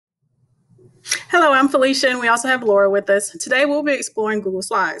Hello, I'm Felicia, and we also have Laura with us. Today, we'll be exploring Google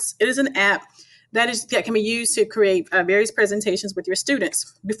Slides. It is an app that can be used to create various presentations with your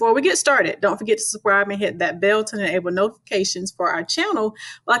students. Before we get started, don't forget to subscribe and hit that bell to enable notifications for our channel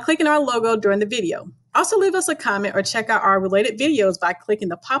by clicking our logo during the video. Also, leave us a comment or check out our related videos by clicking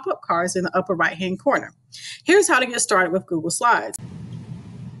the pop-up cards in the upper right-hand corner. Here's how to get started with Google Slides.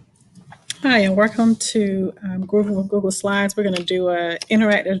 Hi, and welcome to Grooving with Google Slides. We're going to do an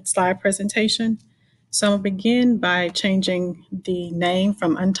interactive slide presentation. So I'm going to begin by changing the name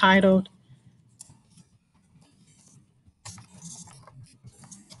from Untitled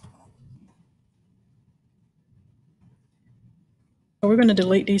we're going to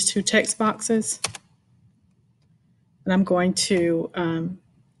delete these two text boxes. And I'm going to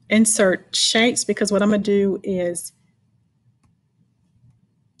insert shapes because what I'm going to do is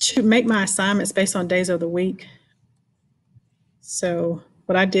to make my assignments based on days of the week. So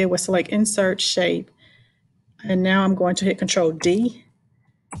what I did was select Insert Shape. And now I'm going to hit Control D.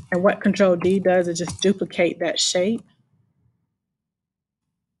 And what Control D does is just duplicate that shape.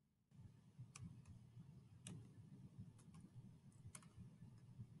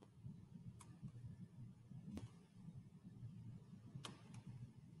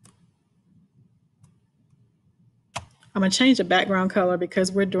 I'm going to change the background color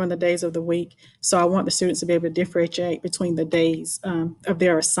because we're doing the days of the week. So I want the students to be able to differentiate between the days of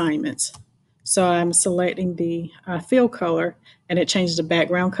their assignments. So I'm selecting the fill color and it changes the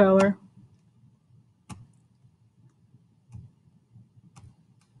background color.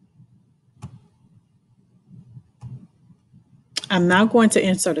 I'm now going to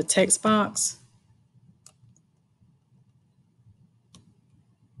insert a text box.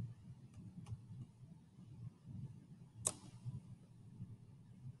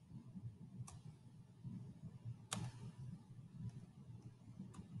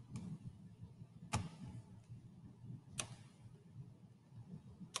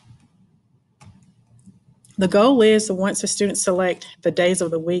 The goal is that once the students select the days of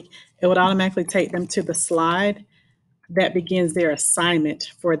the week, it would automatically take them to the slide that begins their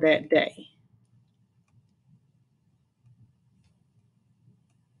assignment for that day.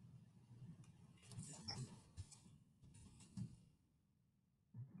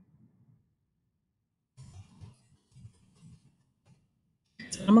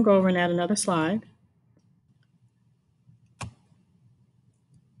 So I'm going to go over and add another slide.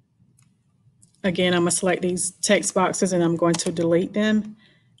 Again, I'm going to select these text boxes and I'm going to delete them. And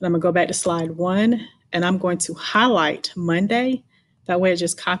I'm going to go back to slide 1 and I'm going to highlight Monday. That way it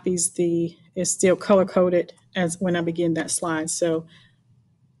just copies it's still color coded as when I begin that slide. So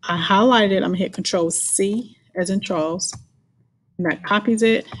I highlighted it, I'm going to hit Control C as in Charles. And that copies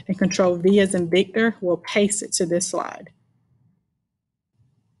it, and Control V as in Victor will paste it to this slide.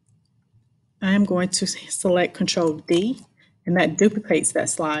 I am going to select Control D and that duplicates that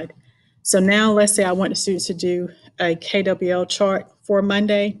slide. So now let's say I want the students to do a KWL chart for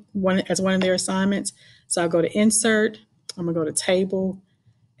Monday as one of their assignments. So I'll go to Insert, I'm going to go to Table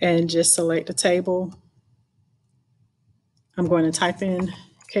and just select the table. I'm going to type in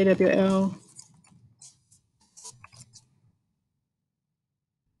KWL.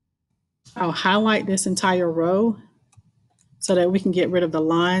 I'll highlight this entire row so that we can get rid of the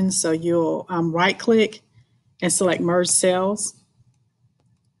lines. So you'll right click and select Merge Cells.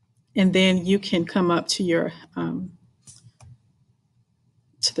 And then you can come up to your to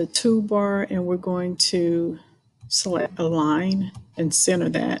the toolbar and we're going to select Align and center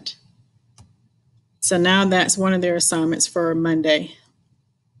that. So now that's one of their assignments for Monday.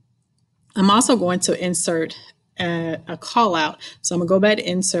 I'm also going to insert a call out. So I'm going to go back to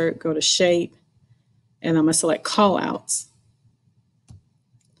Insert, go to Shape, and I'm going to select Call Outs.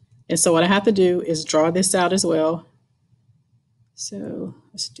 And so what I have to do is draw this out as well. So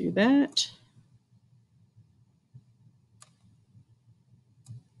let's do that.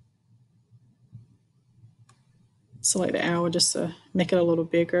 Select the arrow just to make it a little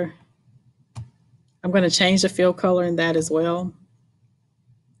bigger. I'm going to change the fill color in that as well.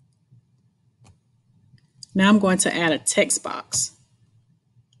 Now I'm going to add a text box.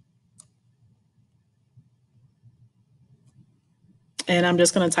 And I'm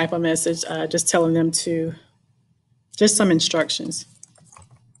just going to type a message just telling them just some instructions.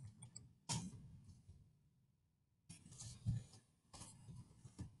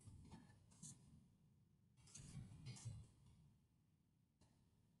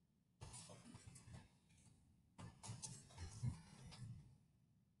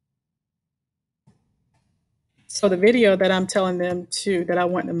 So the video that I'm telling them that I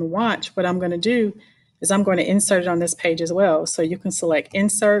want them to watch, what I'm going to do is I'm going to insert it on this page as well. So you can select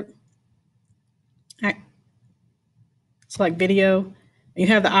Insert, Select video. You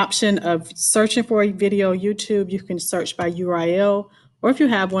have the option of searching for a video on YouTube. You can search by URL, or if you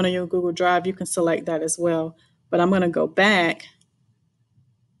have one on your Google Drive, you can select that as well. But I'm going to go back.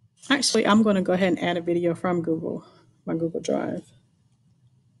 Actually, I'm going to go ahead and add a video from Google, my Google Drive.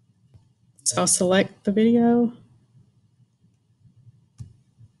 So I'll select the video.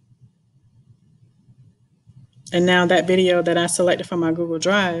 And now that video that I selected from my Google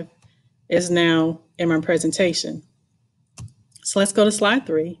Drive is now in my presentation. So let's go to slide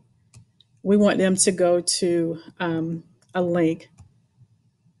 3. We want them to go to a link.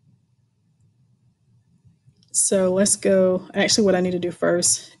 So let's go. Actually, what I need to do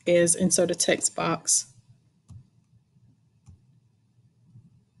first is insert a text box.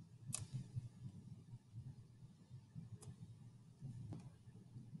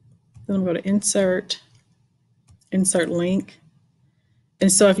 Then I'm going to insert link.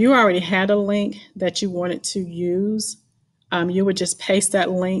 And so if you already had a link that you wanted to use, you would just paste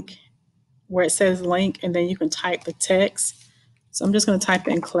that link where it says link, and then you can type the text. So I'm just going to type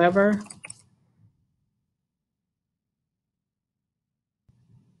in clever.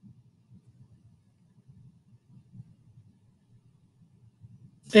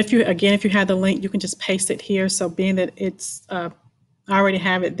 If you had the link, you can just paste it here. So being that it's, I already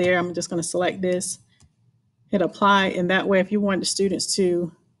have it there, I'm just going to select this, hit apply. And that way, if you want the students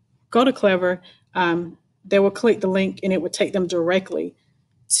to go to Clever, they will click the link and it would take them directly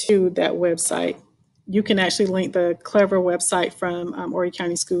to that website. You can actually link the Clever website from Horry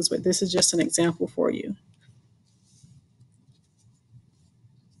County Schools, but this is just an example for you.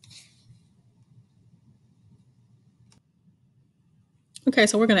 Okay,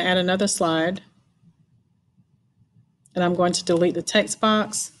 so we're going to add another slide. And I'm going to delete the text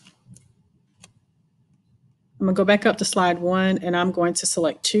box. I'm going to go back up to slide 1, and I'm going to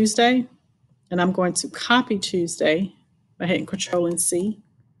select Tuesday. And I'm going to copy Tuesday by hitting Control and C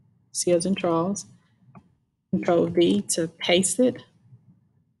as in Charles. Control V to paste it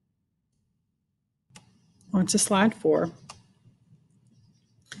onto slide 4.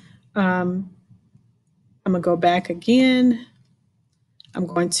 I'm going to go back again. I'm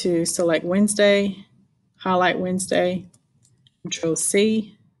going to select Wednesday, highlight Wednesday, Control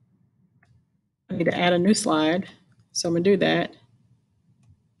C. I need to add a new slide, so I'm going to do that.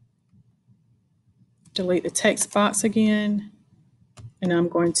 Delete the text box again, and I'm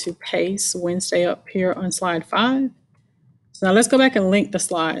going to paste Wednesday up here on slide 5. So now let's go back and link the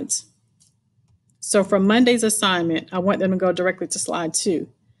slides. So for Monday's assignment, I want them to go directly to slide 2.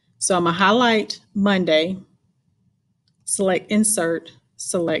 So I'm going to highlight Monday, select Insert,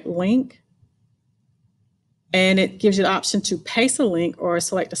 select Link, and it gives you the option to paste a link or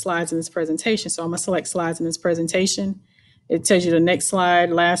select the slides in this presentation. So I'm going to select slides in this presentation. It tells you the next slide,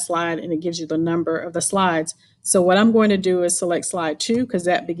 last slide, and it gives you the number of the slides. So what I'm going to do is select slide 2 because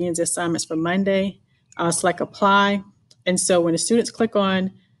that begins the assignments for Monday. I'll select Apply. And so when the students click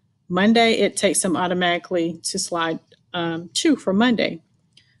on Monday, it takes them automatically to slide 2 for Monday.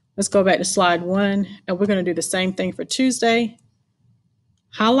 Let's go back to slide 1, and we're going to do the same thing for Tuesday.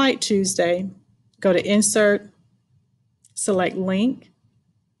 Highlight Tuesday, go to Insert, select Link.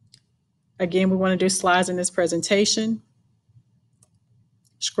 Again, we want to do slides in this presentation.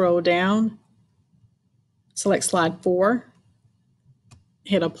 Scroll down, select slide 4,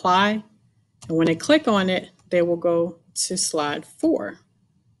 hit Apply, and when they click on it, they will go to slide 4.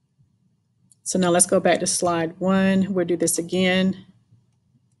 So now let's go back to slide 1. We'll do this again.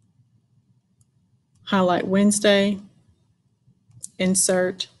 Highlight Wednesday,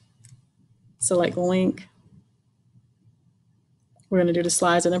 Insert, select Link. We're going to do the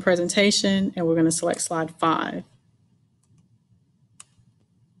slides in the presentation, and we're going to select slide 5.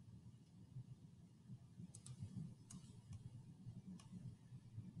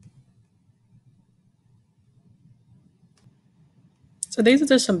 So these are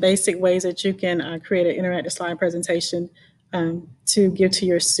just some basic ways that you can create an interactive slide presentation to give to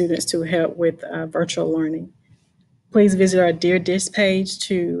your students to help with virtual learning. Please visit our Dear Dis page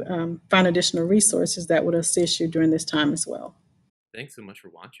to find additional resources that would assist you during this time as well. Thanks so much for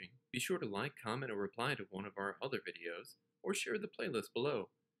watching. Be sure to like, comment, or reply to one of our other videos, or share the playlist below.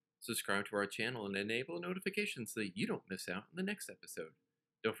 Subscribe to our channel and enable notifications so that you don't miss out on the next episode.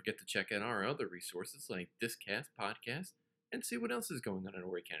 Don't forget to check out our other resources like Discast Podcast and see what else is going on in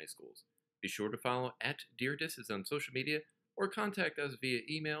Horry County Schools. Be sure to follow @DearDisses on social media or contact us via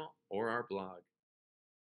email or our blog.